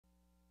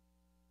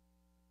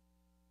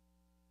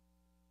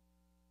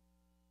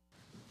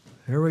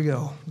There we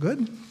go.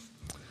 Good.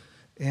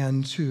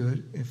 And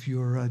if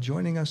you're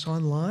joining us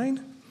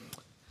online,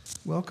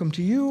 welcome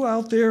to you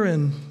out there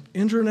in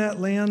internet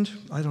land.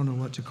 I don't know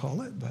what to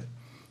call it, but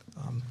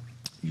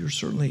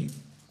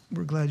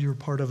we're glad you're a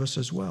part of us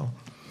as well.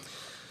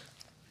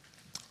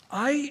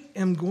 I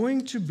am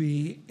going to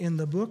be in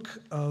the book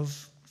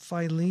of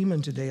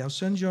Philemon today. I'll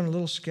send you on a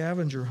little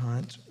scavenger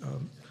hunt.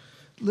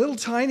 Little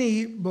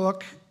tiny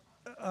book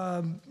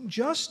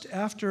just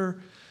after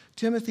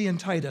Timothy and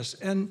Titus.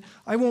 And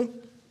I won't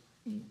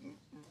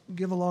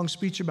give a long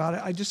speech about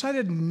it. I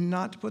decided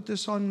not to put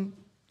this on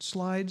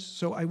slides,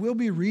 so I will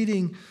be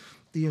reading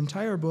the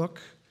entire book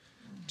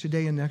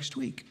today and next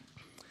week.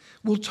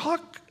 We'll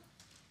talk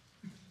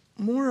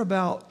more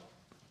about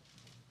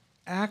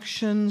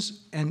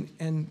actions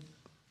and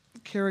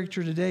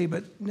character today,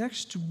 but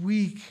next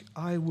week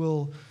I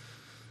will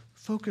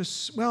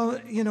focus,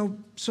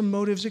 some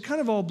motives. It kind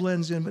of all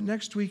blends in, but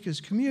next week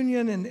is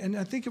communion, and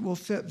I think it will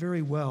fit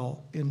very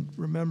well in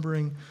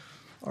remembering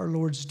our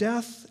Lord's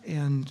death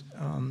and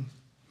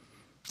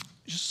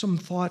just some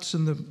thoughts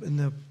in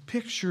the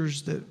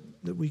pictures that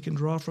we can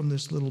draw from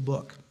this little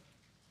book.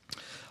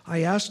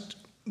 I asked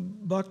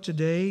Buck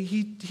today,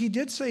 he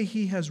did say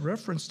he has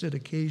referenced it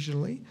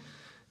occasionally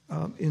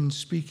in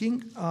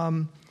speaking.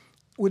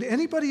 Would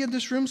anybody in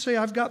this room say,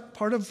 I've got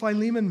part of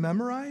Philemon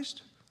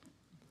memorized?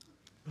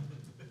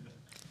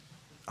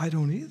 I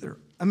don't either.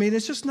 I mean,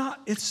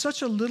 it's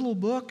such a little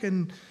book,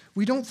 and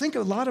we don't think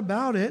a lot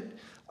about it.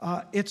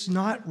 It's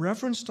not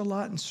referenced a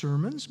lot in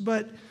sermons,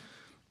 but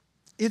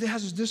it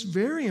has this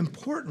very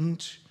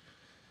important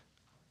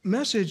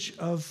message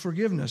of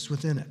forgiveness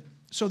within it.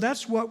 So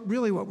that's what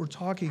we're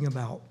talking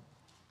about.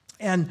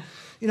 And,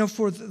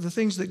 for the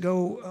things that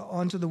go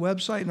onto the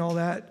website and all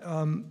that,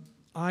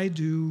 I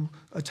do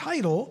a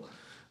title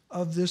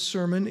of this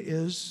sermon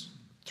is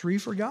 3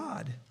 for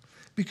God,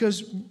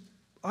 because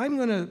I'm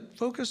going to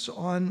focus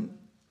on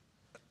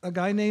a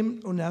guy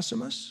named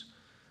Onesimus,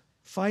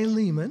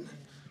 Philemon,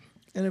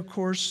 and of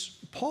course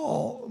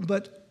Paul,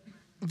 but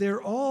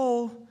they're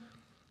all,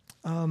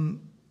 I'll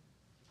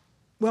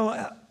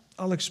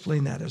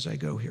explain that as I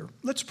go here.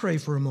 Let's pray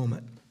for a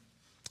moment.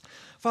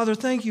 Father,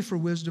 thank you for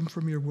wisdom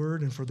from your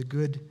word and for the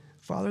good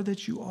Father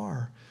that you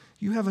are.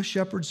 You have a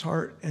shepherd's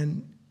heart,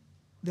 and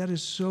that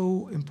is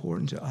so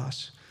important to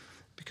us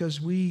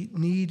because we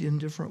need in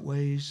different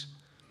ways.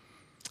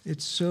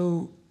 It's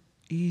so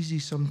easy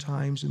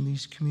sometimes in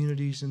these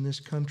communities in this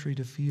country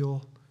to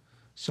feel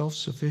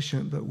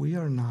self-sufficient, but we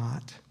are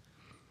not,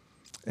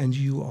 and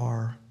you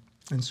are.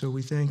 And so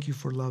we thank you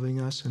for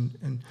loving us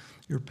and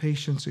your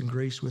patience and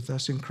grace with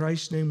us. In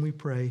Christ's name we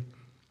pray,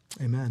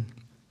 amen.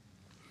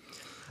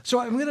 So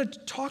I'm going to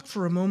talk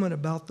for a moment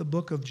about the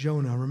book of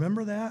Jonah.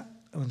 Remember that?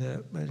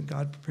 When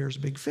God prepares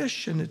a big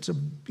fish, and it's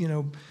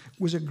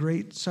was a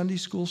great Sunday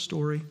school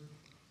story.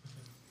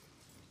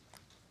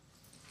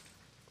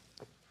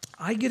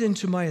 I get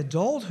into my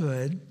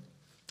adulthood,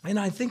 and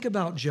I think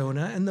about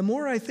Jonah, and the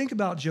more I think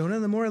about Jonah,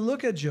 the more I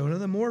look at Jonah,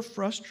 the more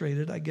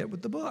frustrated I get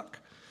with the book.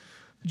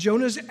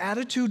 Jonah's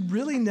attitude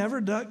really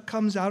never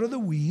comes out of the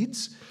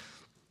weeds.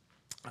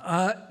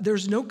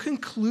 There's no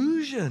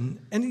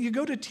conclusion. And you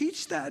go to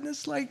teach that, and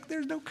it's like,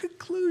 there's no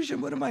conclusion.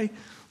 What am I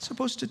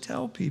supposed to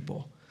tell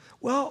people?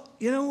 Well,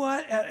 you know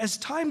what? As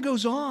time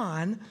goes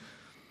on,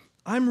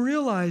 I'm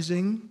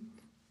realizing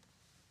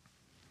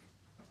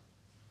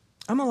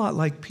I'm a lot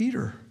like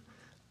Peter.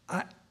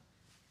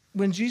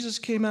 When Jesus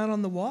came out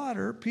on the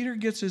water, Peter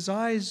gets his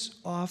eyes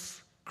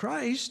off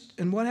Christ,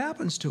 and what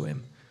happens to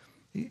him?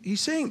 He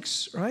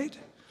sinks, right?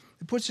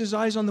 He puts his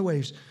eyes on the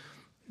waves.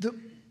 The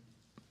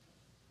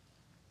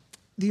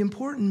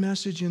important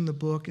message in the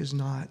book is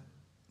not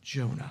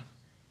Jonah.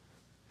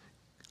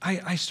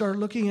 I start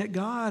looking at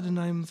God, and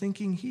I'm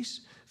thinking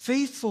he's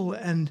faithful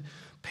and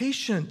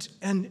patient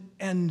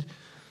and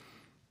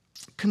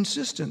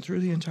consistent through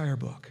the entire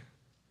book.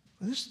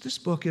 This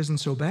book isn't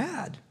so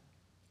bad.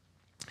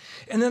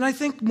 And then I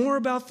think more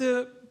about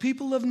the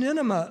people of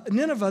Nineveh,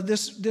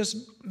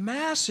 this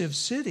massive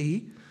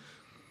city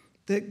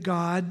that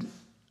God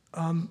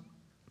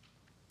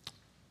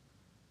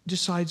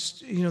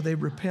decides, they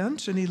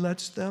repent,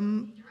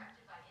 and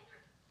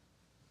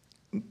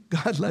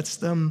God lets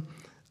them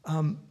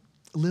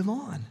live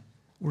on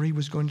where he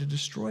was going to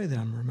destroy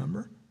them,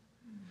 remember?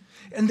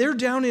 And they're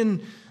down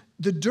in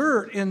the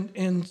dirt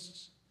in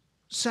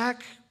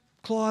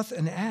sackcloth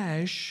and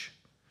ash,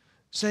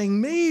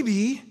 saying,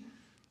 maybe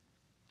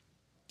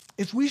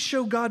if we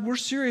show God we're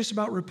serious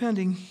about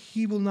repenting,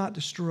 he will not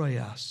destroy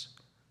us.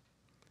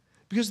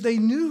 Because they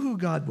knew who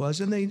God was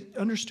and they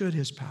understood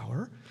his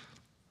power.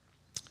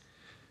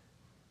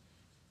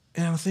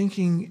 And I'm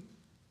thinking,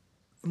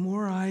 the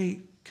more I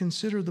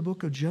consider the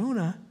book of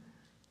Jonah,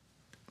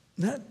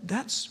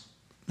 that's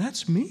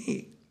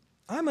me.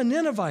 I'm a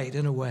Ninevite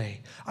in a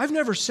way. I've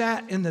never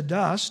sat in the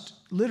dust,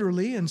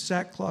 literally in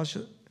sackcloth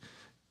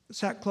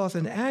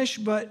and ash,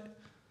 but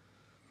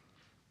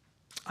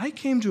I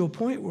came to a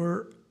point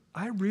where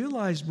I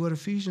realized what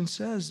Ephesians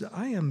says, that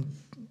I am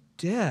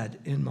dead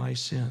in my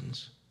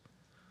sins.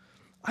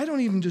 I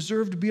don't even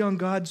deserve to be on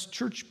God's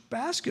church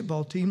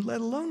basketball team,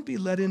 let alone be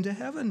let into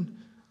heaven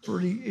for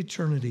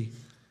eternity.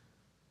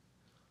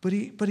 But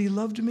he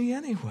loved me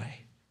anyway.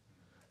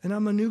 And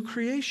I'm a new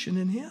creation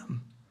in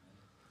him.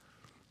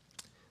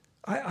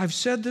 I've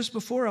said this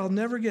before. I'll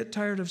never get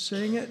tired of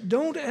saying it.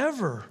 Don't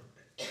ever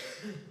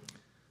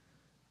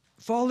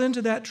fall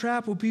into that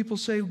trap where people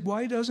say,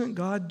 why doesn't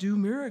God do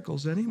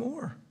miracles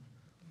anymore?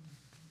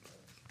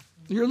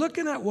 You're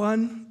looking at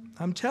one,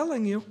 I'm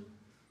telling you.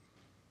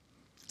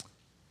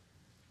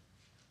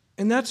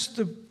 And that's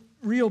the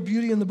real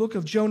beauty in the book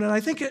of Jonah. And I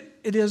think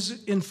it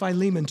is in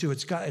Philemon too.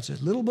 It's a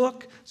little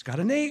book. It's got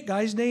a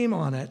guy's name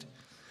on it.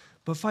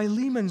 But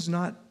Philemon's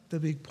not the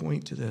big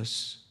point to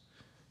this.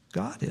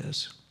 God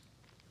is.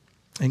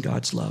 And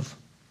God's love.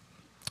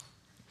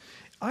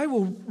 I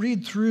will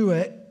read through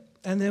it,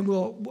 and then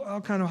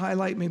I'll kind of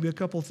highlight maybe a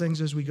couple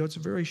things as we go. It's a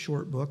very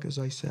short book, as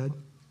I said.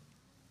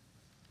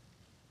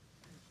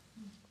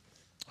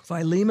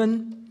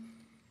 Philemon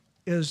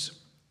is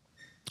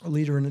a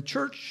leader in the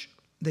church.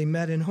 They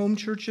met in home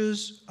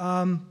churches.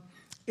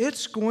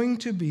 It's going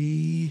to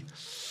be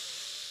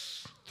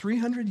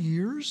 300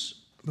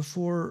 years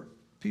before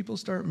people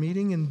start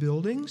meeting in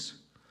buildings.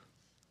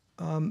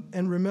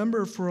 And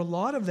remember, for a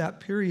lot of that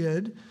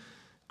period,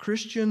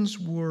 Christians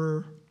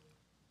were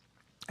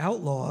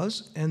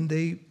outlaws, and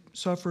they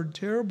suffered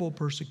terrible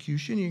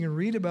persecution. You can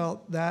read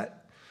about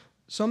that,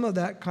 some of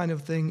that kind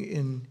of thing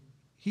in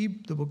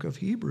the book of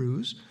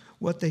Hebrews,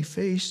 what they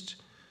faced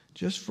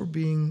just for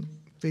being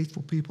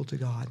faithful people to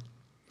God.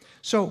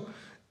 So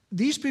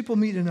these people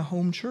meet in a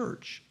home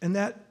church, and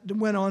that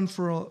went on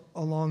for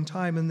a long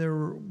time, and there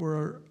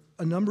were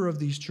a number of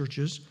these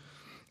churches.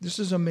 This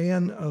is a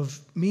man of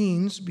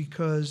means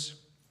because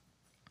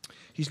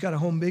he's got a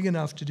home big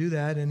enough to do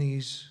that, and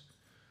he's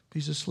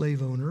a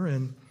slave owner,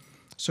 and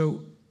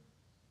so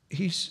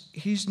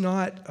he's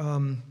not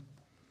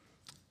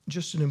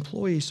just an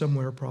employee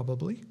somewhere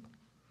probably.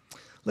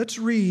 Let's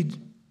read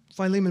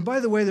Philemon. By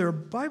the way, there are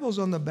Bibles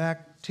on the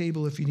back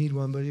table if you need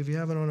one, but if you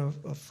have it on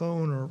a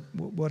phone or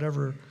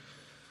whatever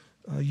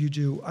you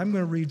do, I'm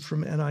going to read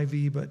from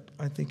NIV, but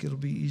I think it'll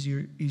be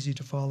easy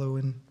to follow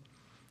in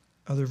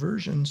other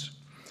versions.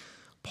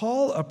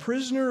 Paul, a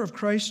prisoner of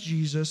Christ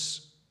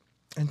Jesus,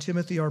 and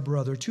Timothy, our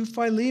brother, to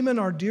Philemon,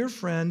 our dear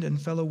friend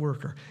and fellow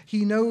worker.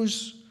 He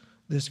knows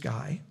this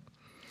guy.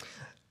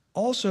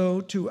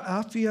 Also to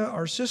Apphia,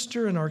 our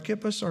sister, and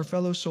Archippus, our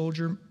fellow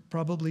soldier,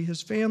 probably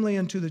his family,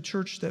 and to the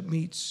church that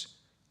meets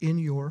in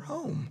your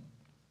home.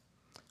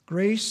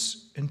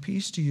 Grace and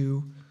peace to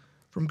you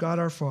from God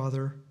our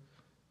Father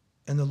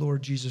and the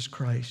Lord Jesus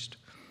Christ.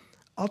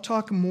 I'll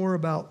talk more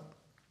about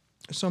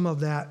some of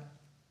that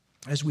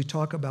as we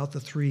talk about the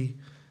three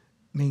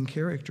main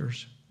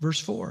characters. Verse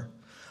 4.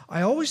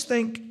 I always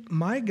thank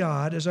my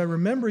God as I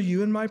remember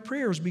you in my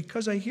prayers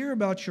because I hear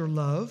about your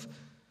love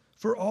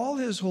for all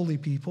his holy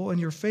people and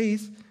your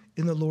faith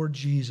in the Lord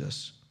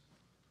Jesus.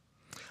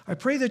 I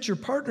pray that your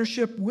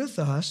partnership with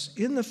us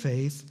in the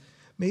faith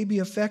may be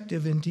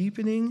effective in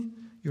deepening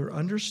your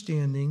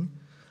understanding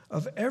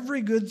of every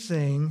good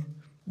thing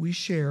we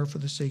share for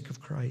the sake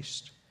of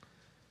Christ.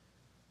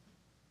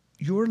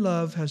 Your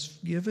love has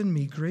given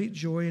me great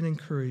joy and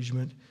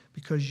encouragement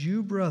because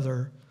you,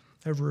 brother,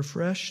 have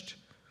refreshed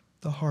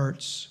the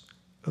hearts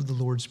of the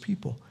Lord's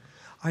people.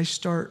 I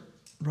start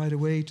right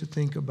away to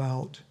think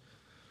about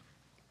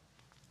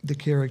the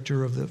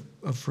character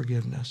of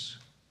forgiveness.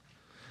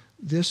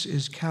 This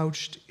is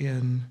couched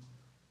in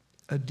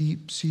a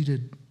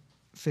deep-seated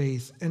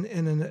faith. And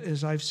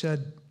as I've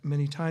said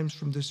many times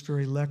from this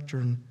very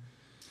lectern,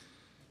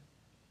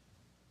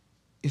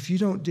 if you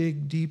don't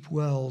dig deep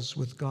wells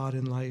with God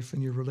in life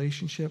and your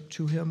relationship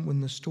to him,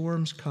 when the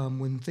storms come,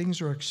 when things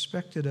are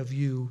expected of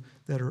you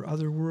that are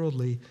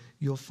otherworldly,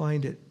 you'll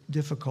find it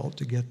difficult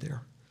to get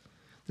there.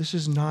 This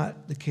is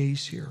not the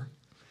case here.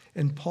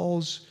 And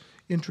Paul's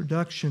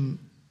introduction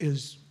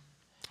is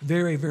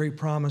very, very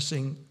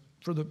promising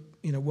for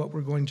what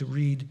we're going to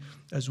read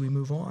as we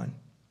move on.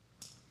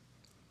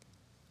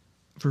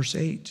 Verse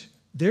 8.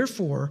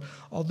 Therefore,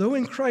 although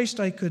in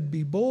Christ I could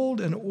be bold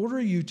and order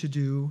you to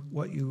do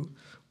what you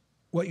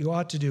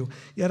ought to do,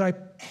 yet I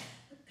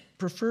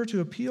prefer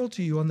to appeal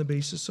to you on the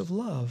basis of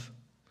love.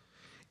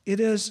 It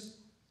is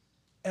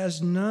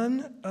as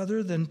none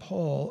other than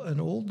Paul, an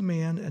old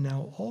man and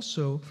now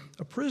also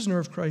a prisoner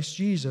of Christ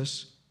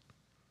Jesus,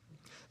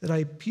 that I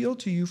appeal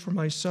to you for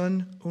my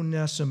son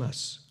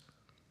Onesimus.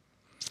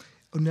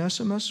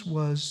 Onesimus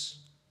was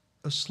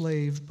a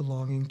slave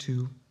belonging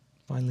to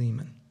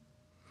Philemon,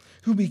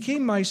 who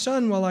became my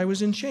son while I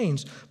was in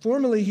chains.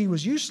 Formerly he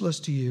was useless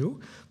to you.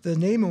 The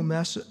name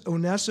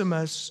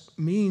Onesimus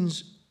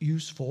means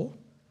useful.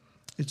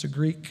 It's a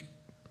Greek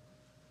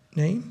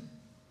name.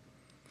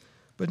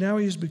 But now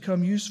he has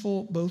become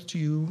useful both to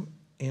you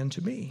and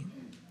to me.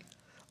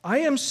 I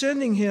am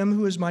sending him,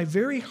 who is my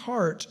very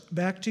heart,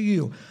 back to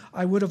you.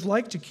 I would have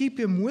liked to keep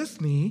him with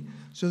me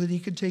so that he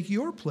could take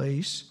your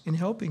place in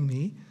helping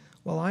me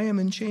while I am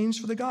in chains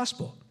for the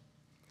gospel.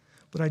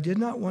 But I did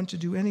not want to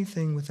do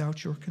anything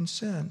without your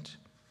consent.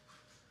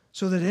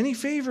 so that any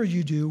favor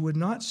you do would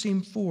not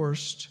seem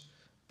forced,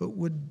 but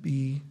would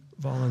be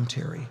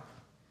voluntary.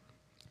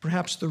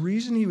 Perhaps the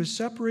reason he was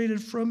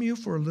separated from you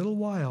for a little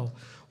while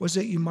was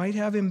that you might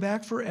have him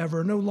back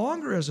forever, no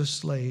longer as a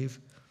slave,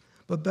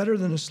 but better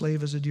than a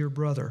slave, as a dear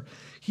brother.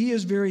 He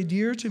is very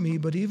dear to me,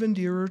 but even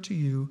dearer to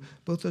you,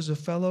 both as a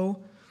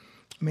fellow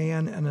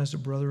man and as a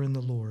brother in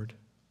the Lord.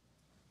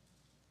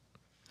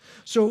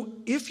 So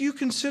if you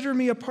consider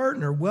me a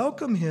partner,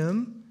 welcome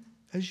him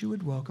as you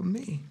would welcome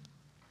me.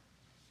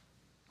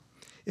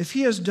 If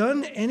he has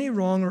done any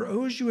wrong or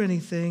owes you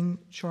anything,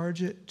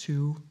 charge it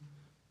to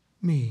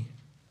me.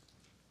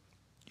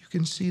 You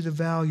can see the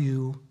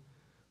value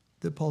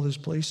that Paul is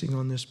placing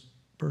on this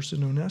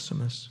person,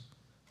 Onesimus.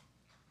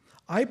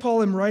 I,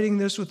 Paul, am writing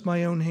this with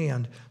my own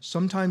hand.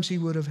 Sometimes he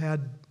would have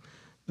had,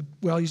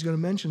 well, he's going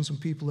to mention some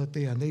people at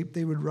the end.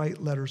 They would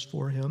write letters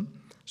for him,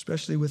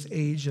 especially with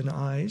age and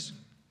eyes.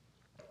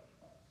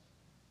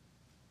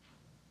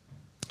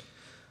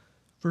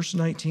 Verse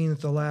 19 at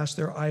the last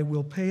there, I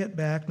will pay it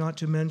back, not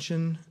to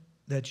mention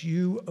that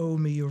you owe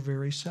me your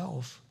very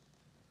self.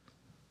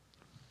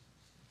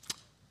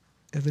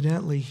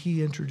 Evidently,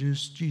 he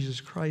introduced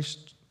Jesus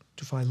Christ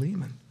to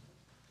Philemon.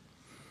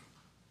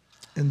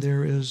 And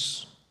there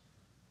is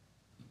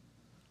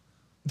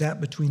that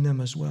between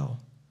them as well.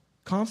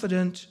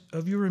 Confident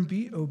of your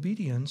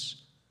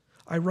obedience,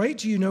 I write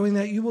to you knowing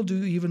that you will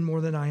do even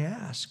more than I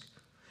ask.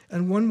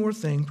 And one more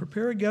thing,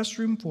 prepare a guest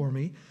room for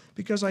me,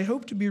 because I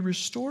hope to be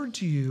restored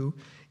to you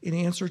in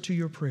answer to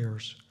your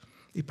prayers.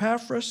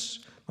 Epaphras,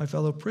 my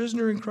fellow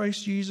prisoner in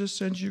Christ Jesus,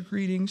 sends you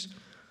greetings,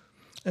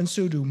 and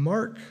so do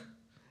Mark,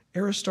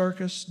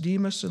 Aristarchus,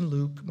 Demas, and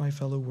Luke, my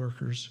fellow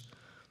workers.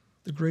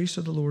 The grace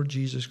of the Lord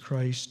Jesus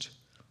Christ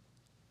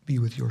be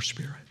with your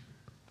spirit.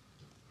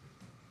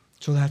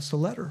 So that's the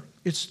letter.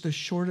 It's the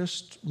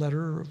shortest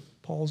letter of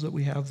Paul's that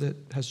we have that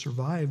has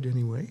survived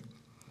anyway.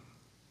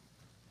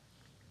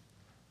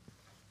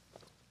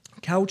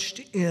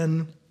 Couched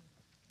in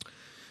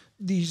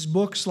these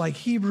books like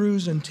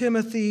Hebrews and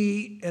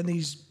Timothy and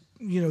these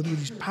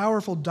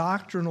powerful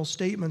doctrinal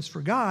statements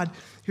for God,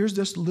 here's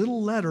this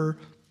little letter.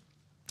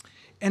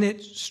 And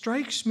it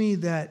strikes me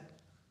that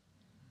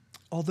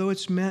although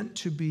it's meant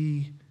to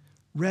be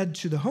read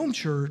to the home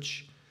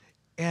church,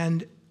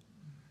 and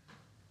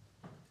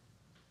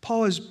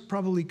Paul is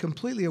probably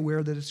completely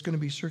aware that it's going to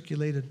be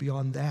circulated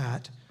beyond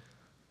that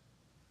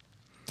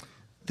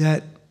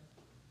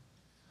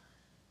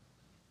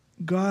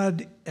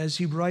God, as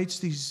he writes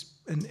these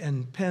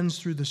and pens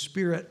through the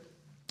Spirit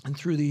and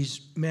through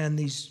these men,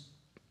 these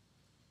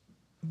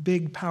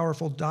big,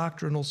 powerful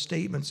doctrinal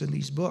statements in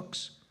these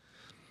books,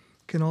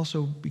 can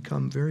also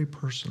become very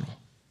personal.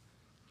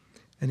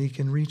 And he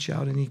can reach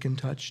out and he can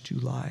touch 2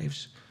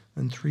 lives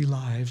and 3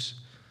 lives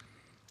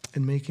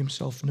and make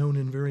himself known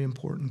in very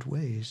important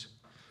ways.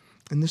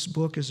 And this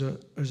book is a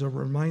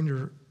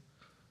reminder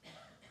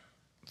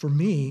for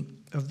me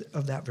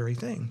of that very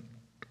thing.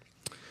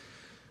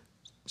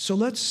 So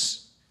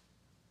let's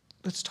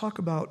talk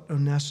about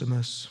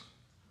Onesimus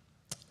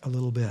a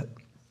little bit.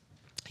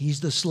 He's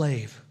the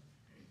slave.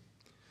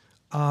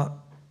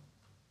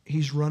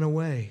 He's run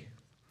away.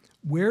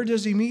 Where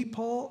does he meet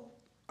Paul?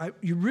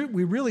 We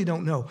really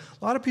don't know.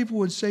 A lot of people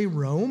would say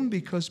Rome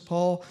because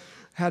Paul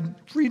had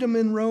freedom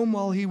in Rome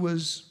while he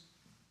was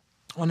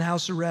on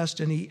house arrest,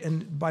 and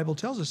the Bible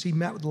tells us he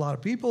met with a lot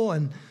of people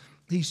and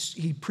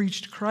he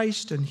preached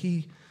Christ,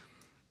 and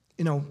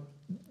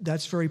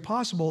that's very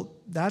possible.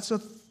 That's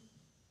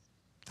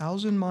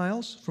 1,000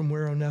 miles from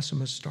where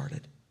Onesimus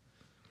started.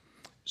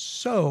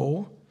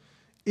 So,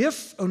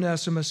 if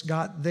Onesimus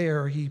got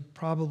there, he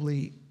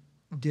probably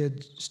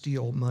did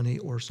steal money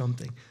or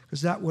something,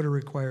 because that would have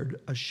required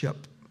a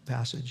ship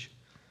passage.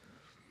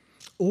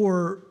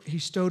 Or he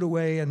stowed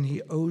away and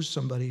he owes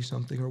somebody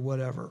something or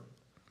whatever.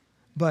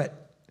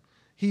 But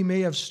he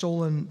may have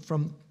stolen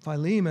from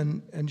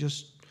Philemon and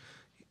just,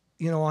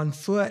 on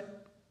foot,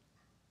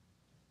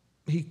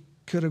 he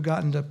could have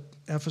gotten to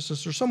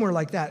Ephesus or somewhere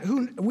like that.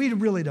 We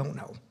really don't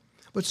know.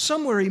 But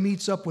somewhere he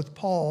meets up with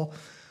Paul.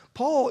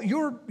 Paul,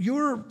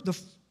 you're the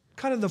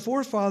kind of the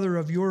forefather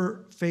of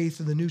your faith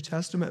in the New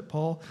Testament.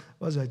 Paul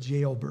was a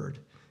jailbird.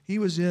 He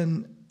was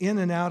in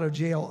and out of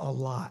jail a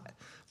lot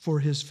for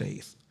his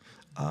faith.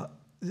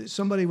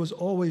 Somebody was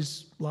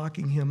always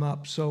locking him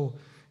up. So,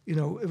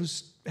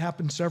 it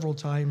happened several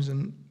times,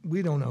 and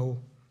we don't know.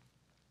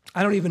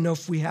 I don't even know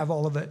if we have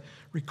all of it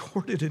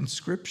recorded in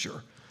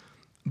Scripture.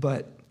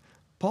 But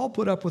Paul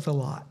put up with a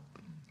lot.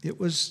 It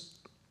was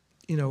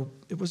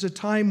a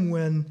time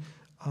when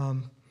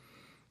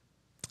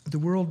the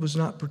world was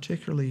not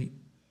particularly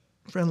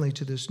friendly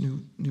to this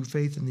new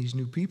faith and these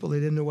new people. They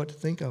didn't know what to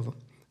think of them,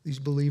 these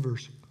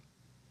believers.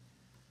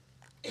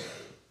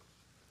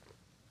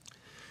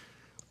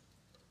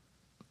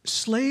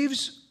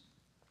 Slaves,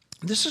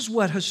 this is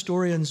what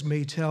historians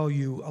may tell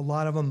you. A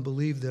lot of them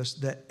believe this,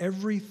 that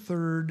every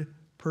third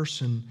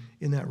person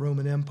in that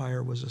Roman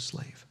Empire was a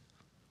slave.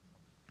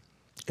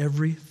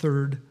 Every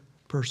third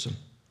person.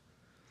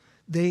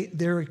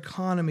 Their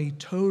economy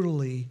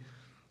totally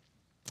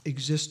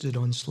existed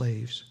on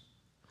slaves.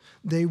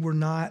 They were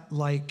not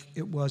like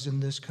it was in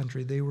this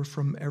country. They were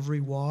from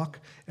every walk,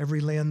 every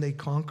land they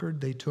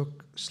conquered, they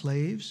took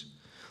slaves.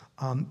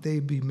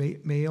 They'd be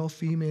male,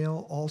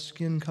 female, all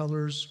skin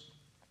colors,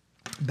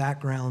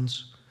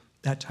 backgrounds,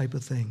 that type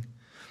of thing.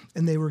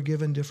 And they were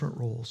given different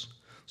roles.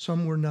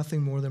 Some were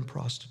nothing more than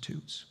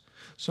prostitutes.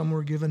 Some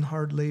were given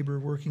hard labor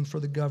working for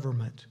the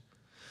government.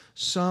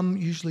 Some,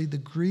 usually the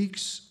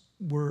Greeks,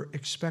 were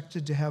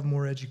expected to have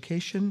more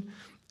education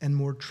and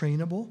more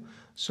trainable,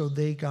 so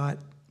they got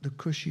the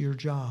cushier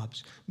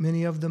jobs.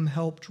 Many of them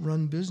helped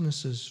run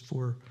businesses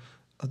for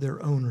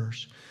their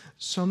owners.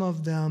 Some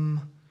of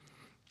them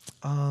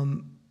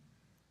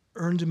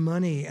earned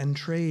money and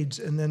trades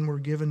and then were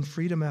given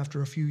freedom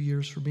after a few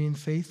years for being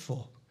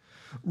faithful.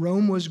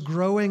 Rome was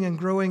growing and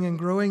growing and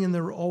growing, and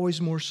there were always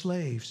more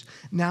slaves.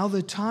 Now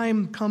the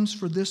time comes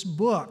for this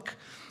book,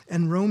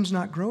 and Rome's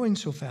not growing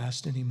so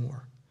fast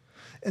anymore.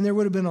 And there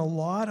would have been a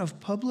lot of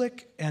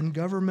public and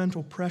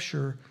governmental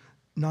pressure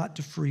not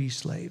to free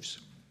slaves.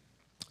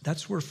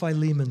 That's where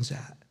Philemon's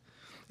at.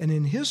 And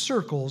in his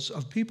circles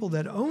of people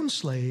that own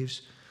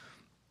slaves,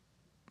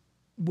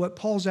 what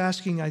Paul's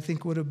asking, I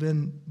think, would have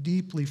been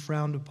deeply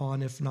frowned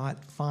upon, if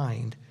not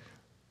fined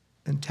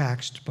and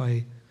taxed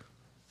by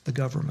the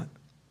government.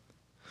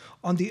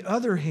 On the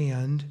other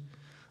hand,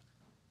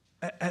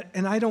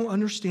 and I don't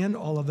understand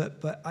all of it,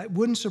 but it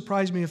wouldn't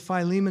surprise me if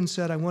Philemon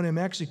said, I want him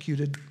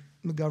executed.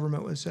 The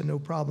government would have said, no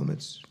problem,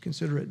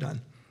 consider it done.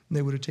 And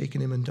they would have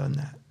taken him and done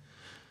that.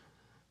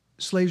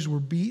 Slaves were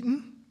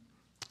beaten,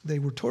 they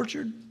were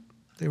tortured,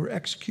 they were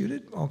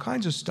executed, all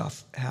kinds of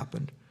stuff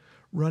happened.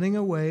 Running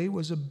away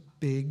was a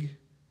big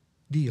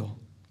deal.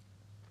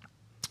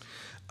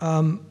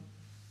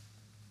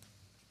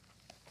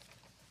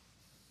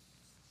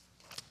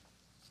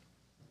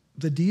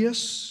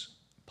 Vidius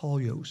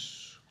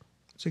Paulios,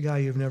 it's a guy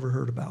you've never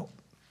heard about.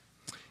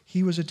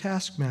 He was a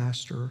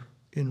taskmaster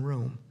in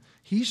Rome.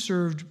 He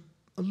served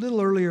a little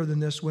earlier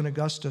than this when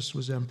Augustus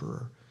was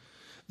emperor.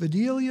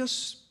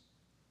 Paulios,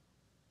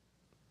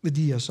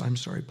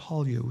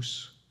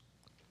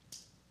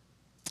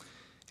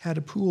 had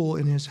a pool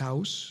in his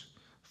house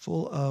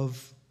full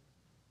of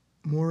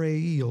moray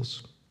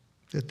eels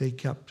that they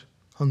kept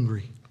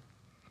hungry.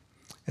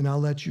 And I'll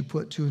let you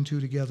put two and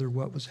two together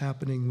what was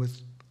happening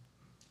with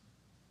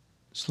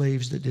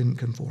slaves that didn't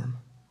conform.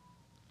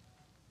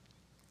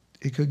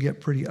 It could get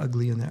pretty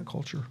ugly in that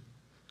culture.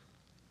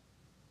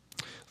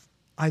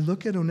 I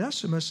look at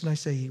Onesimus and I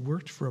say, he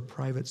worked for a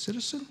private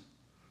citizen.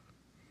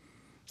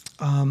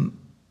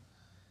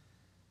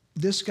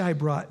 This guy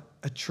brought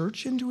a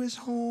church into his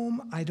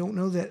home. I don't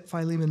know that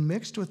Philemon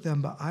mixed with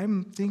them, but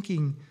I'm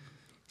thinking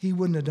he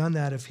wouldn't have done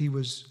that if he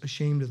was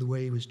ashamed of the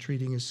way he was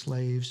treating his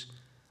slaves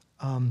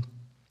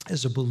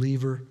as a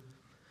believer.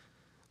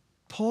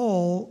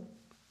 Paul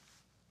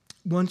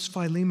wants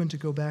Philemon to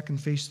go back and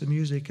face the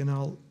music, and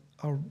I'll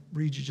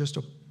read you just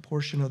a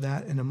portion of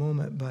that in a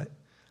moment. But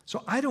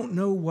so I don't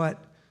know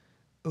what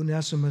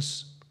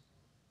Onesimus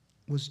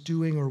was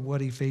doing or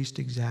what he faced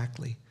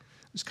exactly.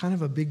 It was kind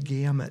of a big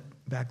gamut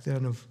back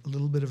then of a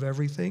little bit of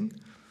everything.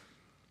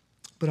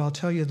 But I'll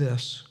tell you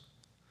this.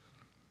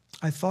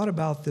 I thought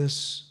about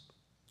this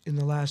in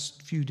the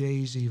last few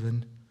days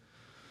even.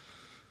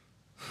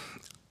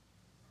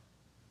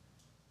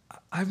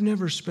 I've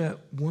never spent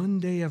one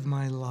day of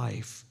my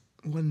life,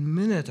 1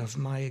 minute of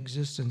my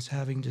existence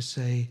having to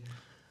say,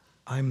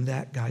 I'm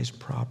that guy's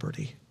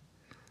property.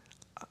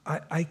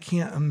 I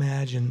can't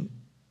imagine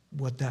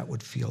what that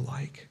would feel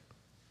like.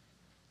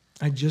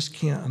 I just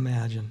can't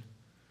imagine.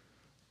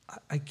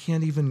 I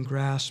can't even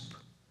grasp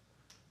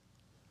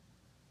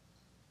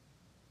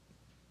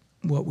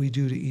what we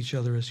do to each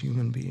other as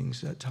human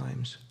beings at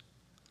times.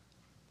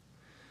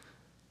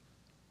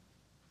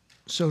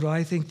 So do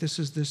I think this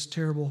is this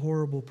terrible,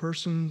 horrible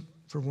person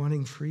for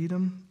wanting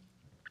freedom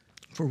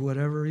for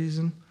whatever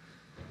reason?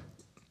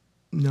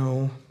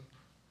 No.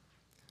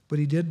 But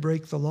he did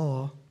break the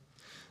law.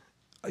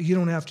 You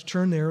don't have to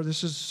turn there.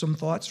 This is some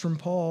thoughts from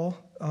Paul.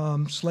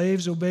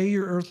 Slaves, obey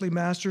your earthly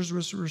masters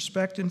with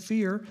respect and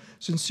fear,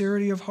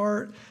 sincerity of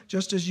heart,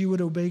 just as you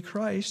would obey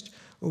Christ.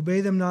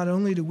 Obey them not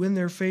only to win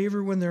their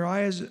favor when their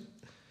eye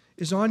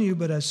is on you,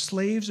 but as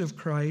slaves of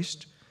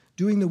Christ,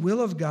 doing the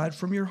will of God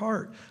from your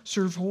heart.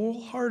 Serve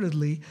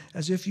wholeheartedly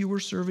as if you were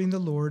serving the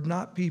Lord,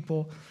 not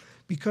people,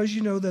 because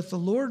you know that the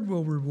Lord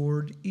will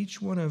reward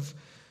each one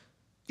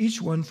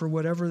for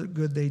whatever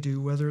good they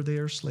do, whether they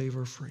are slave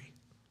or free.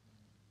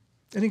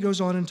 And he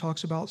goes on and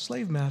talks about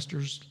slave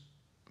masters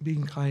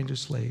being kind to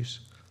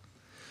slaves.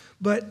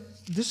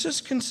 But this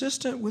is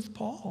consistent with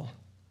Paul.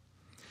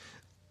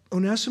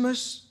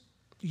 Onesimus,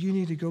 you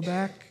need to go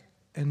back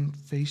and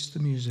face the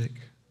music.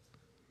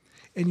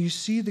 And you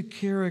see the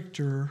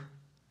character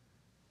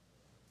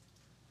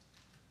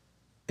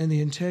and the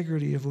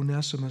integrity of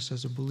Onesimus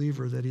as a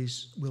believer, that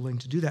he's willing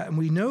to do that. And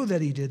we know that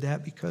he did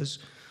that because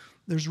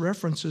there's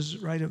references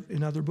right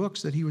in other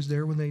books that he was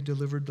there when they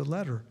delivered the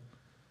letter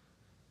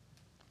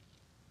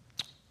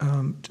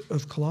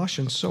of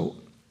Colossians. So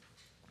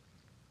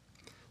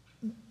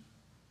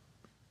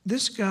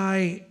this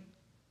guy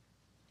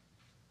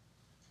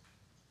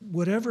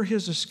whatever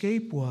his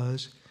escape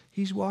was,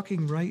 he's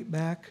walking right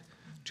back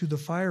to the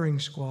firing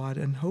squad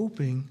and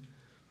hoping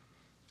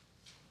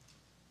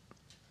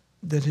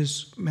that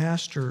his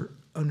master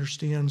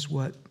understands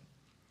what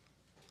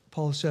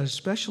Paul said,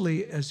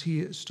 especially as he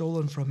is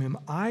stolen from him.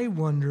 I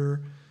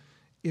wonder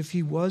if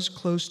he was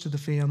close to the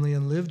family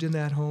and lived in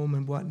that home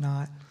and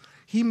whatnot.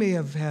 He may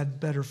have had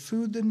better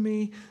food than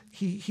me.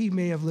 He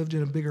may have lived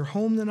in a bigger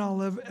home than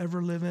I'll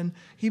ever live in.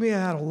 He may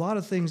have had a lot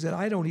of things that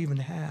I don't even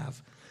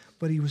have,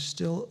 but he was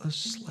still a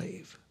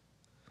slave.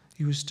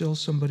 He was still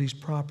somebody's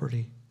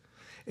property.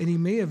 And he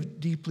may have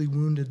deeply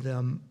wounded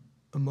them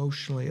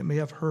emotionally. It may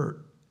have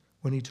hurt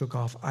when he took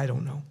off. I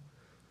don't know.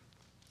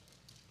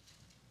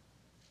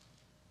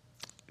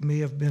 It may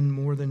have been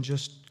more than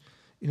just,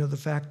 the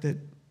fact that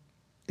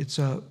it's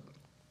a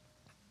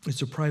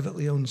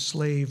privately owned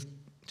slave,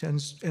 and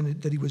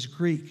that he was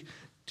Greek,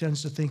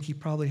 tends to think he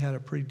probably had a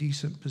pretty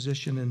decent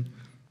position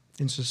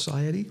in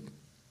society.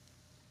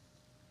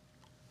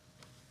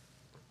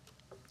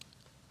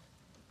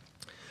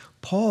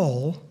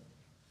 Paul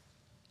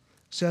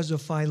says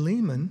of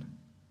Philemon,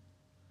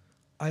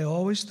 I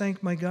always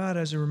thank my God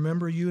as I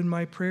remember you in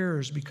my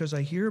prayers, because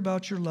I hear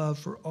about your love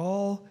for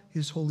all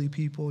his holy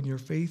people and your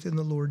faith in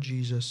the Lord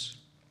Jesus.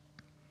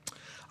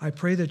 I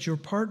pray that your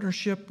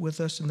partnership with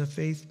us in the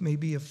faith may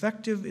be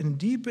effective in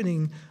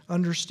deepening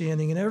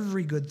understanding in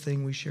every good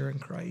thing we share in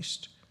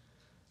Christ.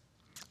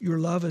 Your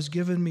love has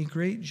given me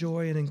great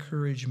joy and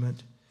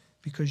encouragement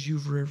because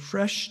you've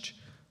refreshed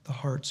the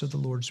hearts of the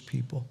Lord's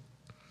people,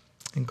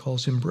 and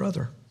calls him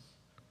brother.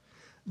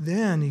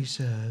 Then he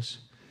says,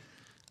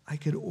 I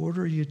could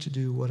order you to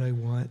do what I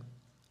want,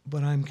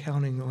 but I'm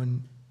counting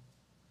on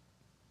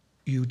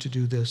you to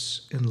do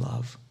this in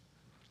love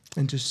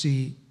and to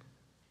see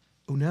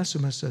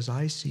Onesimus as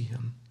I see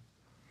him.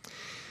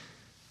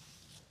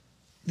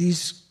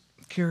 These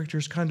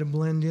characters kind of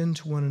blend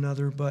into one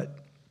another, but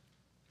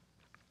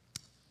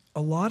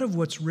a lot of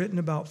what's written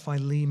about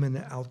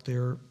Philemon out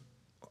there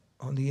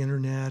on the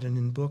internet and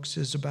in books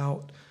is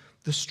about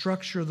the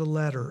structure of the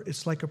letter.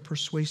 It's like a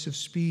persuasive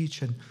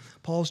speech, and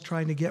Paul's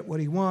trying to get what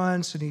he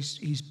wants, and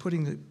he's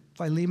putting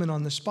Philemon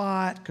on the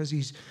spot because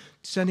he's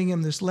sending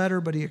him this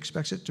letter, but he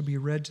expects it to be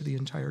read to the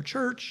entire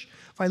church.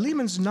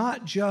 Philemon's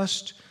not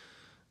just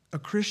a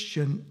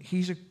Christian,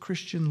 he's a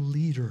Christian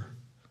leader.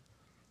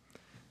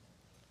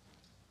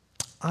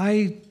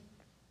 I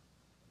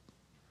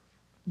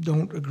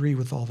don't agree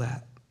with all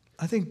that.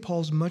 I think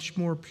Paul's much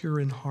more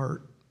pure in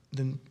heart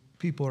than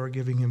people are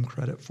giving him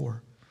credit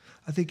for.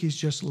 I think he's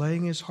just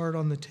laying his heart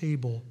on the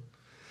table.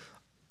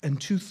 And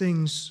two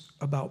things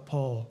about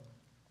Paul: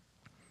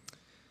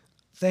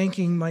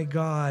 thanking my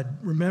God,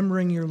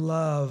 remembering your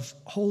love,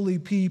 holy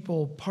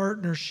people,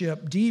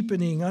 partnership,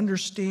 deepening,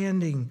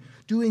 understanding,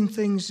 doing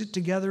things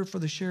together for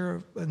the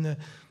share and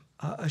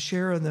a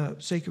share in the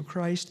sake of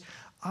Christ.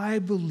 I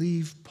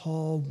believe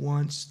Paul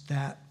wants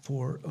that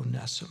for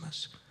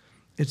Onesimus.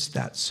 It's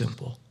that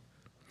simple.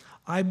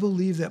 I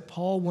believe that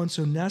Paul wants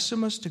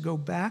Onesimus to go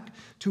back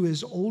to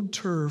his old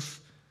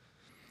turf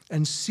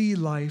and see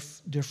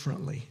life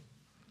differently,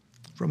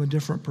 from a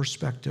different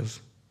perspective,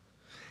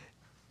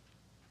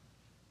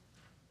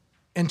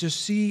 and to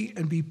see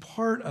and be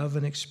part of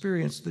and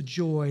experience the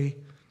joy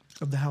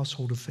of the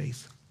household of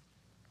faith,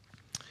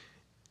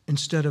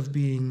 instead of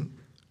being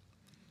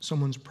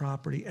someone's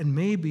property. And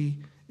maybe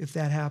if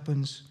that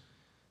happens,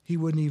 he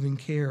wouldn't even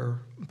care.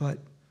 But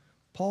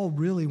Paul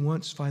really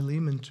wants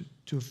Philemon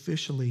to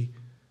officially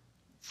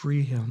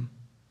free him.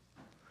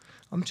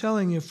 I'm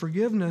telling you,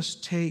 forgiveness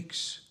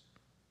takes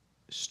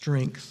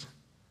strength,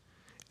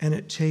 and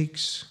it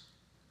takes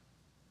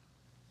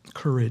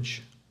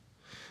courage.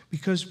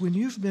 Because when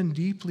you've been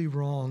deeply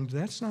wronged,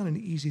 that's not an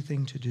easy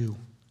thing to do,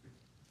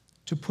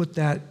 to put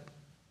that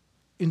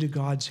into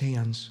God's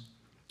hands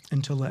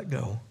and to let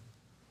go.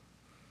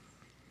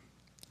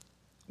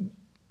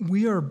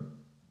 We are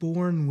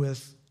born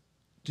with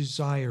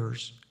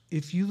desires.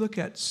 If you look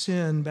at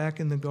sin back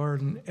in the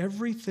garden,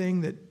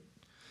 everything that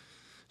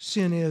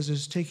sin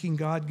is taking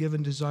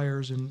God-given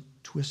desires and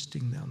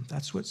twisting them.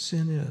 That's what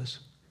sin is.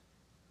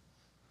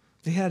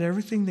 They had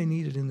everything they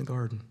needed in the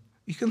garden.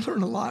 You can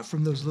learn a lot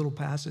from those little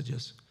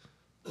passages.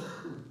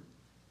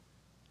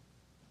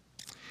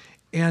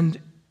 And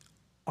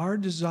our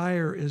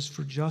desire is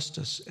for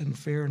justice and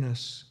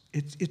fairness.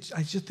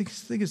 I just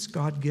think it's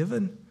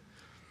God-given.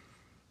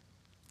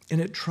 And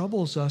it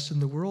troubles us in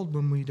the world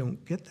when we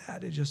don't get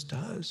that. It just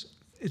does.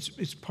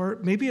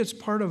 Maybe it's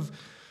part of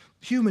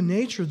human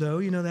nature,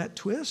 though, that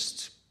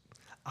twist.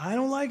 I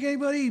don't like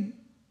anybody,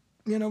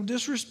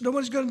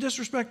 nobody's going to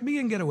disrespect me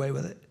and get away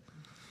with it.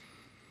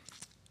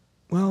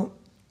 Well,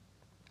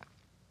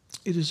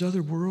 it is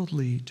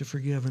otherworldly to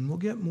forgive, and we'll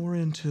get more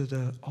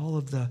into all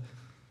of the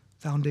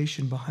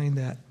foundation behind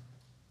that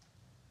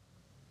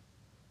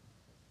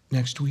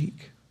next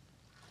week.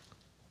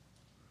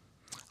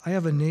 I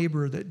have a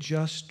neighbor that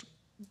just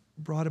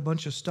brought a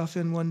bunch of stuff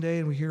in one day,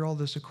 and we hear all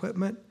this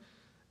equipment,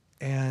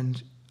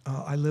 and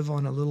I live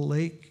on a little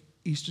lake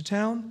east of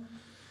town,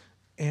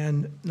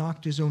 and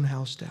knocked his own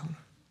house down.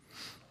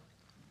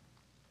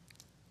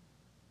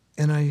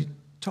 And I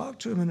talked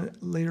to him, and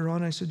later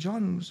on I said,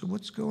 John, so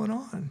what's going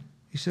on?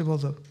 He said, well,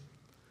 the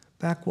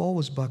back wall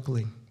was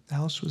buckling. The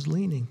house was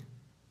leaning.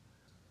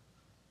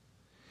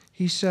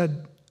 He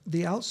said,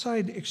 the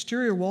outside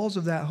exterior walls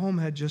of that home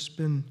had just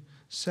been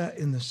set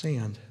in the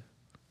sand.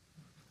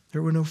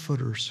 There were no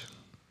footers.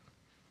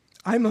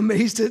 I'm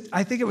amazed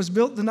I think it was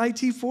built in the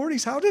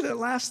 1940s. How did it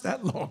last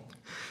that long?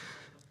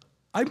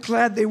 I'm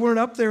glad they weren't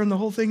up there and the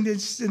whole thing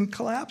didn't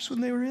collapse when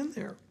they were in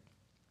there.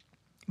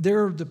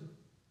 They're the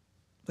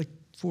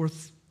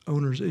fourth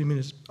owners. I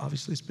mean,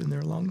 obviously it's been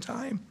there a long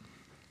time.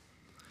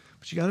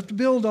 But you got to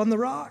build on the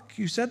rock.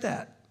 You said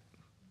that.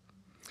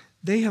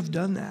 They have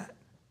done that.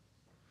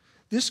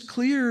 This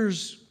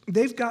clears,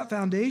 they've got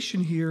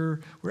foundation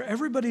here where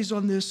everybody's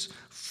on this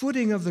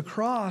footing of the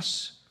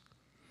cross.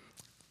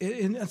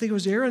 And I think it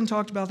was Aaron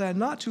talked about that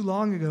not too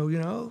long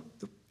ago,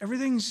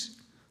 everything's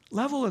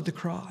level at the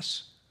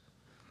cross.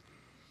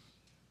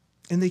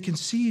 And they can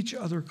see each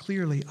other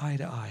clearly eye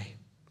to eye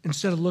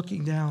instead of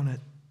looking down at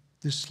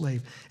this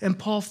slave. And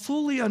Paul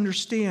fully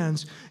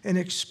understands and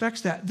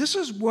expects that. This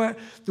is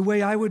the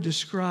way I would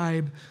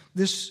describe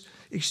this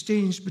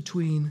exchange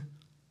between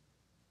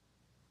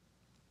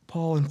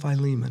Paul and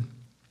Philemon.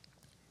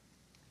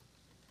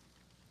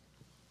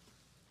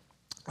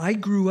 I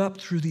grew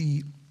up through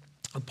the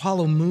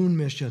Apollo moon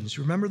missions.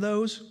 Remember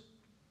those?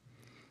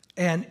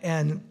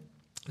 And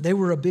they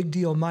were a big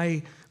deal.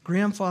 My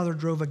grandfather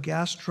drove a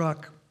gas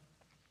truck,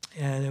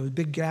 and it was a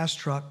big gas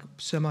truck,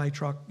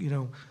 semi-truck,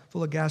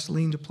 full of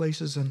gasoline to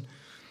places,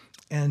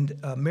 and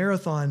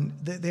marathon.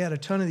 They had a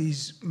ton of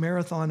these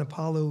marathon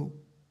Apollo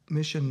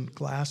mission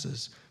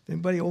glasses.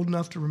 Anybody old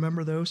enough to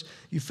remember those?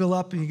 You fill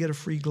up and you get a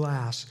free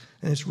glass,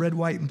 and it's red,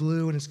 white, and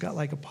blue, and it's got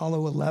like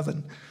Apollo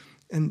 11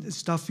 and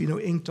stuff,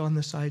 inked on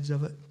the sides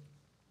of it.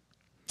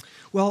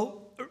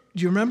 Well,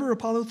 do you remember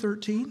Apollo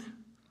 13?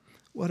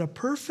 What a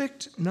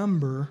perfect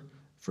number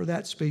for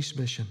that space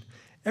mission.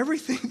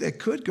 Everything that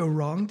could go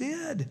wrong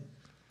did.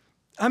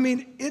 I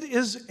mean, it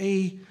is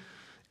a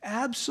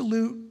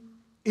absolute,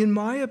 in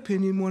my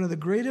opinion, one of the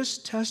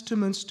greatest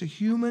testaments to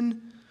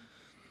human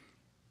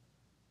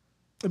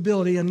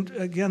ability, and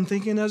again,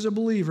 thinking as a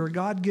believer,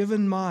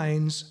 God-given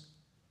minds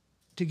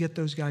to get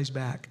those guys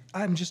back.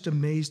 I'm just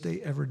amazed they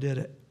ever did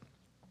it.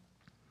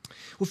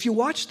 Well, if you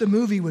watch the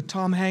movie with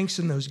Tom Hanks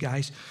and those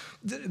guys,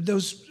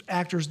 those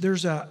actors,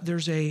 there's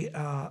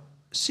a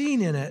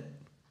scene in it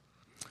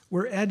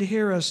where Ed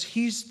Harris,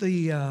 he's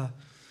the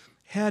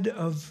head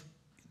of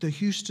the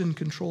Houston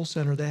Control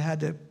Center. They had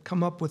to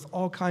come up with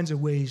all kinds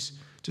of ways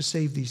to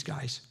save these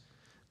guys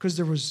because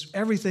there was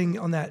everything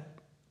on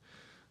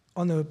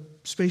the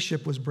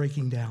spaceship was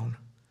breaking down.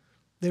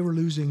 They were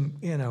losing,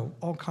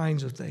 all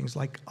kinds of things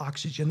like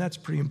oxygen. That's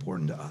pretty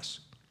important to us.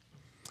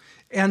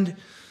 And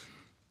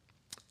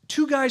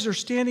two guys are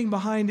standing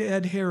behind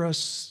Ed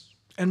Harris,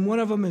 and one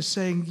of them is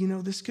saying,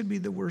 this could be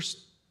the worst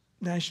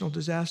national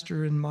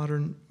disaster in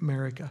modern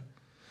America.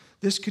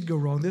 This could go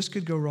wrong, this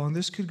could go wrong,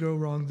 this could go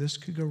wrong, this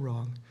could go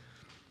wrong.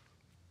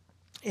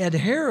 Ed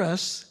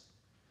Harris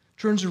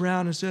turns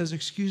around and says,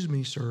 excuse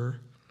me, sir,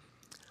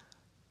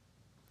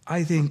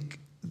 I think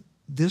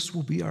this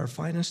will be our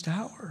finest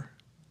hour.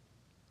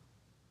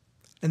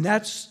 And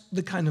that's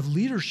the kind of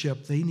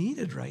leadership they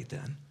needed right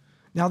then.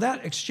 Now,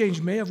 that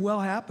exchange may have well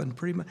happened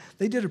pretty much.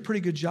 They did a pretty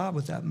good job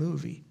with that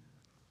movie.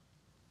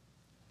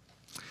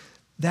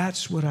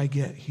 That's what I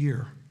get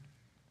here.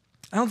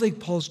 I don't think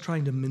Paul's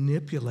trying to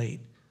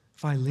manipulate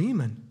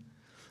Philemon.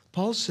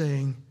 Paul's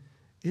saying,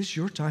 it's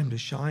your time to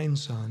shine,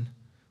 son.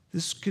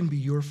 This can be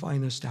your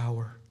finest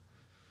hour.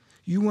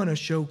 You want to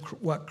show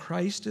what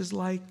Christ is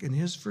like and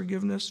his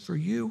forgiveness for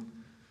you?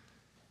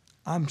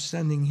 I'm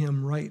sending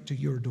him right to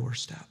your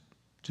doorstep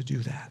to do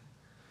that.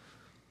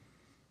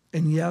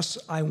 And yes,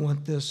 I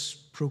want this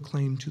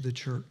proclaimed to the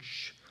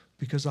church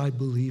because I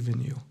believe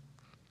in you.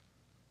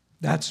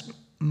 That's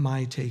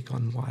my take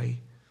on why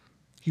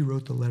he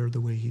wrote the letter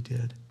the way he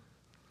did.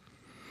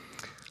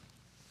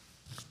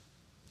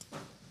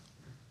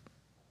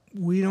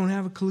 We don't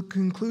have a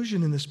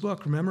conclusion in this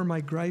book. Remember my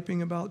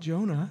griping about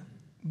Jonah?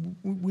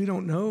 We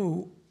don't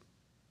know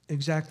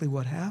exactly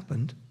what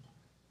happened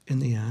in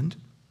the end.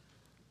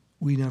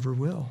 We never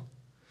will.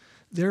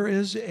 There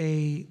was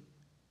a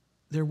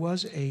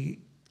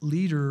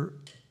leader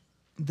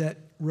that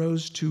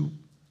rose to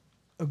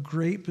a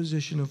great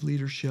position of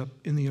leadership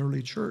in the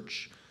early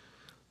church.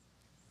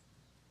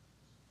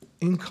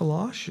 In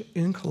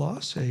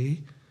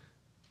Colossae,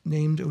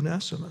 named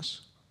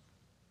Onesimus.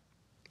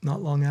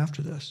 Not long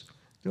after this.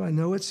 Do I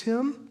know it's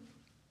him?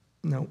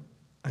 No,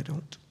 I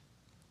don't.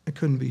 I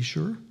couldn't be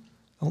sure.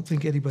 I don't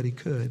think anybody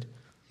could.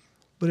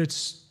 But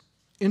it's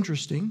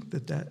interesting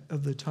that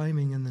of the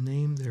timing and the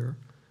name there.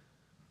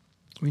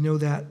 We know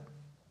that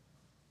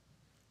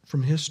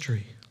from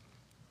history.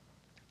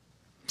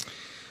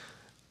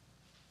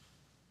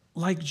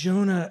 Like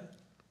Jonah,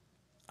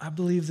 I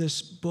believe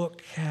this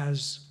book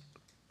has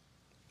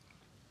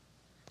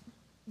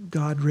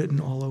God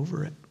written all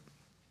over it,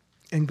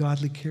 and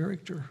godly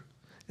character,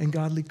 and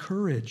godly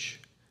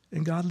courage,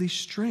 and godly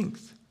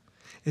strength.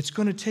 It's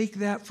going to take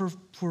that for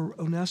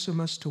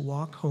Onesimus to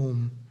walk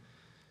home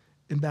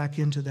and back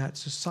into that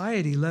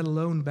society, let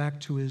alone back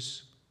to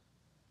his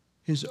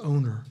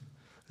owner.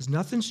 Because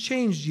nothing's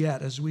changed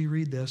yet as we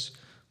read this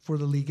for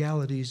the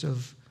legalities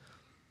of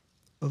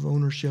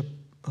ownership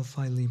of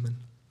Philemon.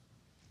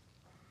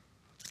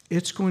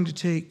 It's going to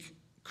take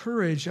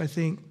courage, I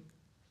think,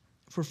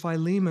 for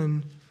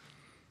Philemon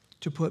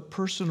to put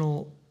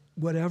personal,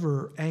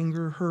 whatever,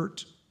 anger,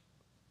 hurt,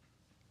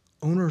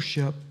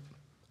 ownership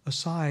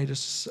aside.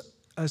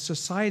 A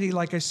society,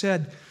 like I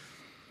said,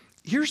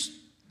 here's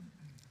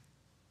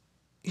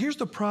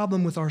the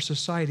problem with our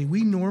society.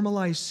 We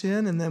normalize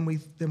sin, and then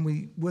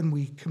when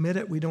we commit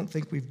it, we don't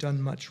think we've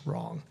done much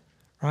wrong,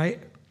 right?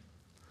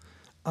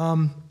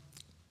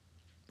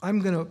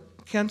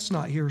 Kent's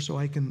not here, so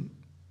I can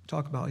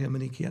talk about him,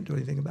 and he can't do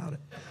anything about it.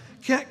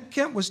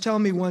 Kent was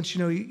telling me once, he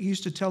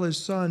used to tell his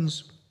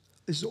sons,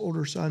 his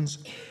older sons,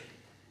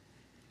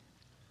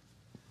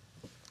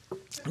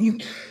 you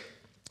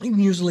can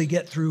usually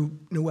get through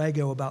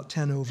Newego about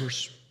 10 over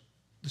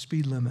the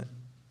speed limit.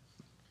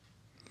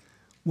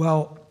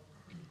 Well,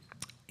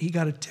 he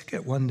got a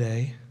ticket one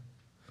day,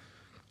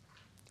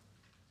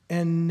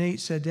 and Nate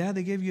said, "Dad,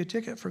 they gave you a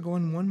ticket for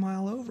going 1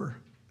 mile over."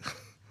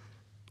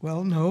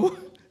 Well, no,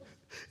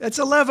 that's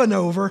 11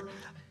 over.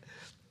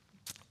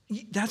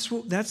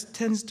 That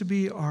tends to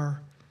be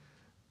our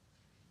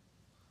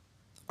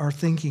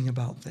thinking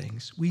about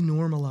things. We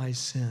normalize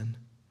sin.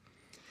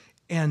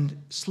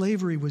 And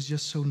slavery was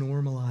just so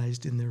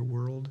normalized in their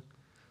world.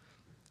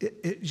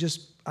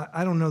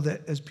 I don't know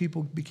that as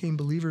people became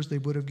believers, they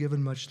would have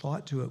given much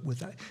thought to it with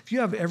that. If you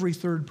have every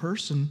third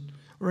person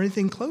or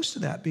anything close to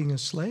that being a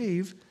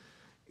slave,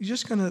 you're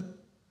just going to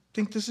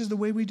think this is the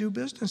way we do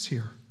business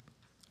here.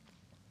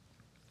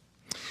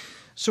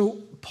 So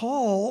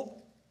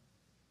Paul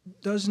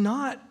does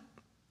not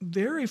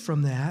vary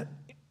from that.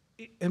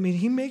 I mean,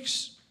 he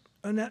makes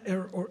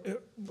or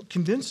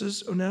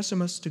convinces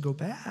Onesimus to go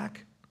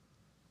back,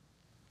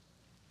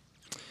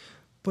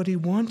 but he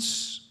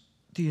wants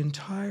the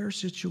entire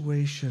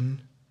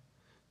situation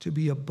to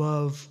be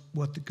above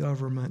what the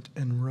government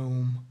and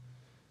Rome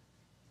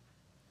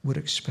would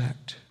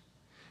expect.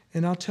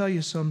 And I'll tell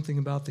you something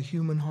about the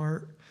human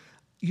heart.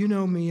 You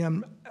know me,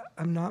 I'm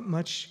not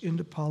much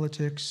into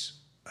politics.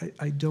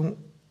 I don't.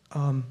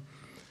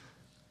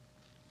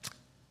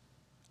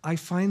 I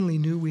finally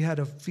knew we had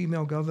a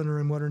female governor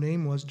and what her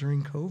name was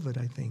during COVID,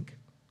 I think.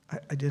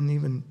 I didn't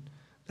even,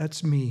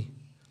 that's me.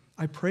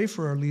 I pray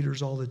for our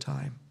leaders all the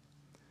time.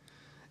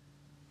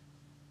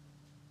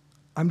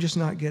 I'm just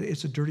not getting,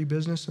 it's a dirty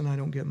business and I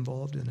don't get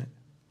involved in it.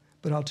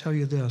 But I'll tell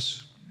you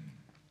this,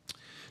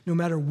 no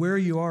matter where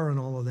you are in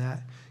all of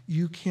that,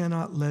 you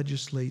cannot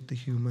legislate the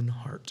human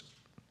heart.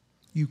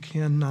 You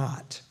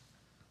cannot.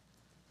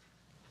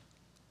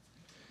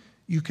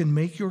 You can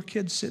make your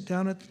kid sit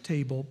down at the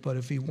table, but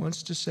if he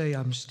wants to say,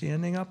 "I'm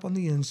standing up on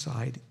the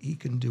inside," he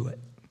can do it.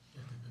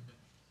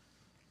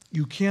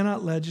 You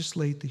cannot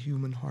legislate the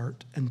human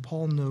heart, and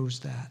Paul knows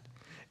that,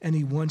 and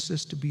he wants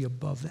us to be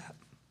above that.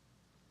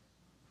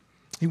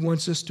 He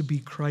wants us to be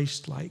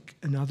Christ-like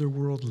and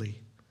otherworldly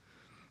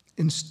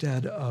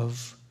instead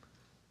of,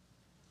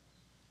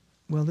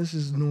 well, this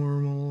is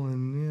normal,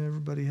 and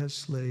everybody has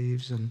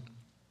slaves, and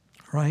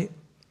right?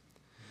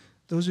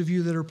 Those of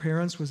you that are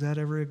parents, was that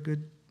ever a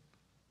good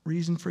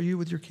reason for you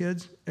with your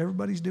kids?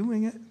 Everybody's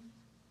doing it.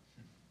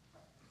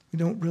 We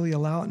don't really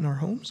allow it in our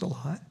homes a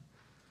lot,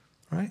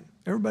 right?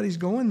 Everybody's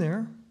going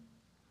there.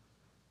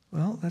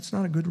 Well, that's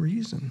not a good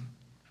reason.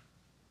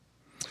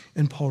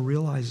 And Paul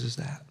realizes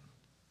that.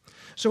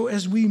 So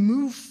as we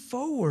move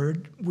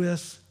forward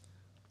with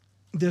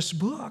this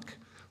book,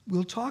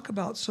 we'll talk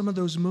about some of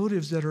those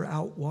motives that are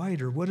out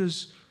wider. What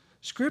does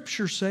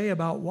Scripture say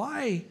about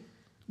why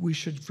we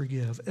should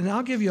forgive? And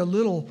I'll give you a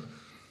little,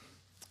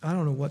 I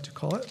don't know what to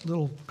call it,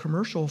 little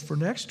commercial for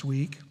next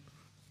week.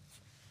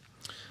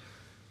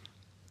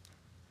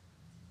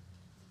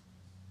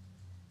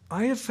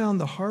 I have found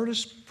the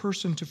hardest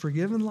person to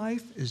forgive in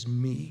life is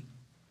me.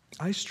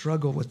 I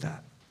struggle with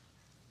that.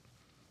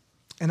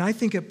 And I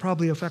think it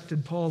probably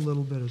affected Paul a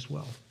little bit as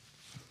well.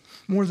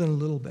 More than a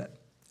little bit.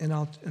 And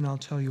I'll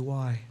tell you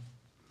why.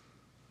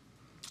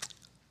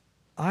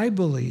 I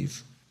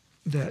believe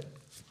that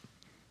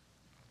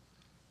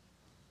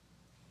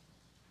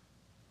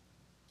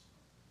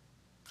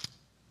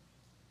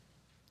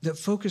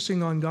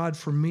focusing on God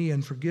for me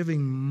and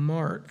forgiving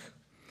Mark,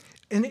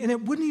 and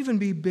it wouldn't even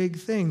be big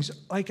things.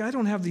 Like, I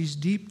don't have these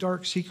deep,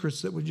 dark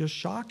secrets that would just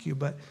shock you,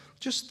 but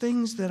just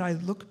things that I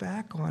look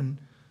back on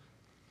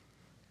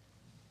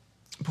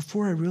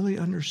before I really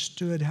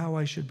understood how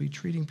I should be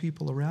treating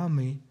people around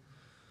me.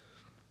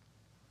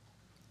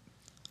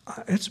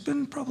 It's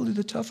been probably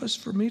the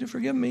toughest for me to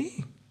forgive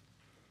me.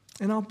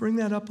 And I'll bring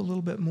that up a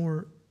little bit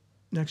more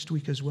next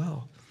week as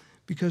well.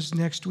 Because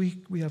next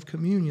week we have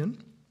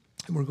communion,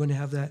 and we're going to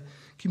have that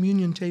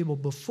communion table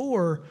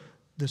before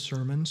the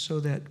sermon so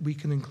that we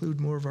can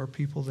include more of our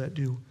people that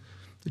do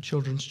the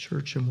children's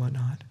church and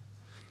whatnot.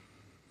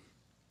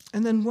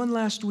 And then one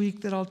last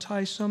week that I'll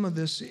tie some of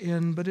this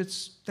in, but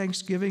it's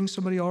Thanksgiving.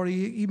 Somebody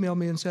already emailed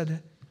me and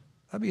said,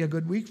 that'd be a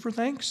good week for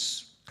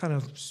thanks kind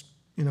of,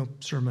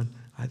 sermon.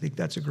 I think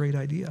that's a great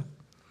idea.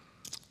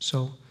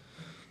 So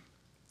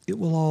it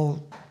will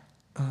all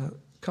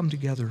come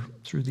together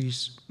through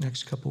these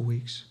next couple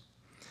weeks.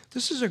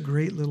 This is a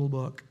great little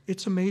book.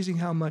 It's amazing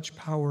how much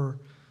power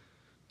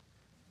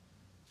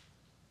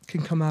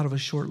can come out of a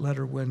short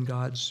letter when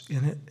God's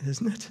in it,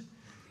 isn't it?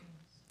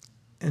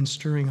 And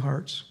stirring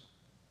hearts.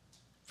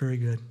 Very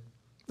good.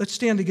 Let's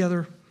stand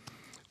together.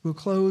 We'll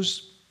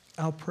close.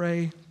 I'll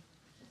pray.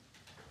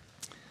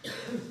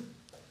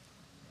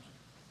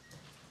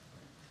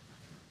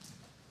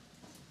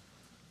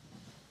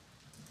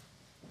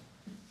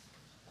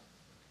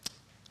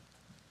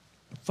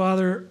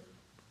 Father,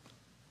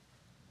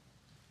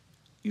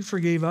 you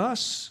forgave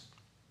us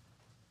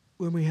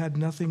when we had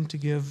nothing to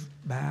give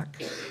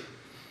back.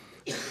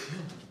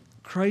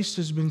 Christ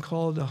has been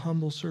called a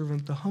humble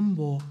servant. The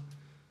humble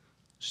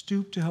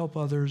stoop to help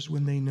others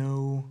when they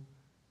know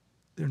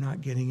they're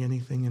not getting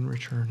anything in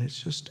return.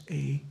 It's just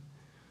a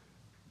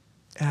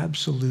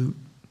absolute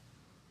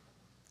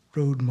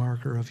road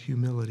marker of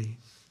humility.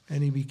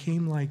 And he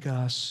became like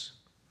us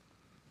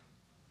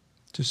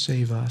to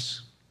save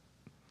us.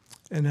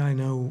 And I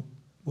know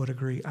what a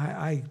great,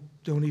 I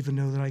don't even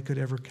know that I could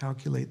ever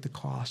calculate the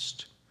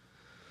cost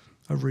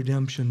of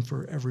redemption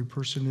for every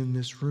person in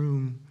this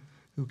room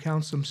who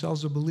counts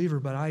themselves a believer,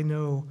 but I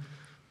know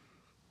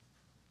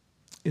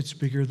it's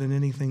bigger than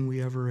anything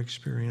we ever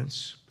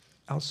experience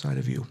outside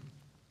of you.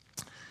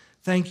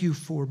 Thank you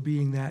for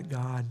being that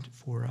God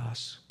for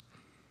us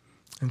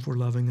and for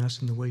loving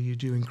us in the way you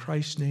do. In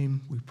Christ's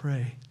name we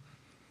pray.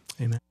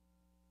 Amen.